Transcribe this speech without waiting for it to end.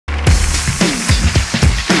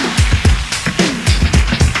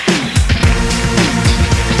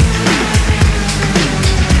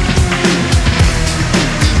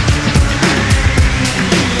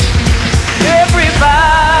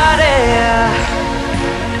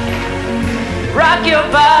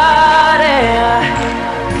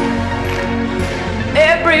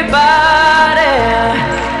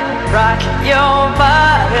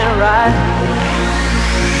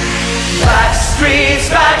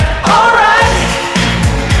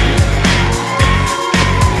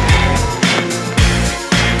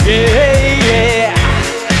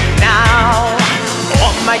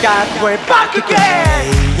that we're back again.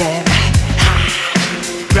 Yeah.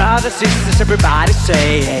 Brothers, sisters, everybody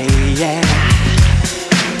say yeah.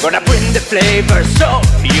 Gonna bring the flavor, show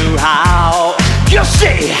you how. You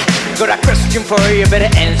see, got a question for you,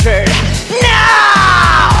 better answer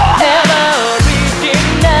now. Ever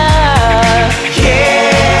original,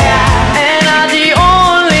 yeah. And I'm the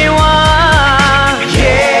only one,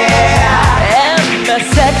 yeah. And the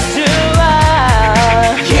sexual,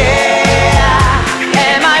 yeah.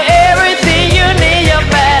 Am I everything you need? You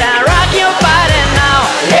better rock your body now,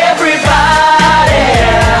 everybody,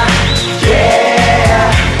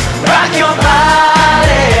 yeah. Rock your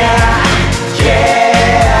body, yeah.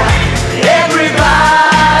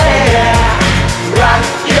 Everybody, rock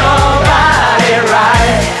your body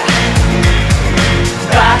right.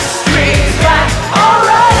 Backstreet back,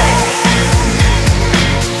 alright.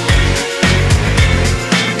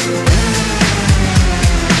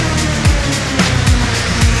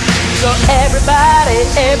 So everybody,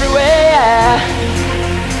 everywhere,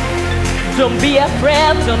 don't be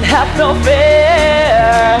afraid, don't have no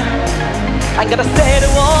fear. I'm gonna say the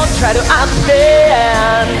one, try to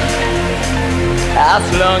understand. As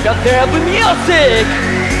long as there'll be music,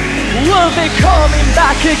 we'll be coming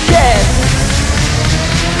back again.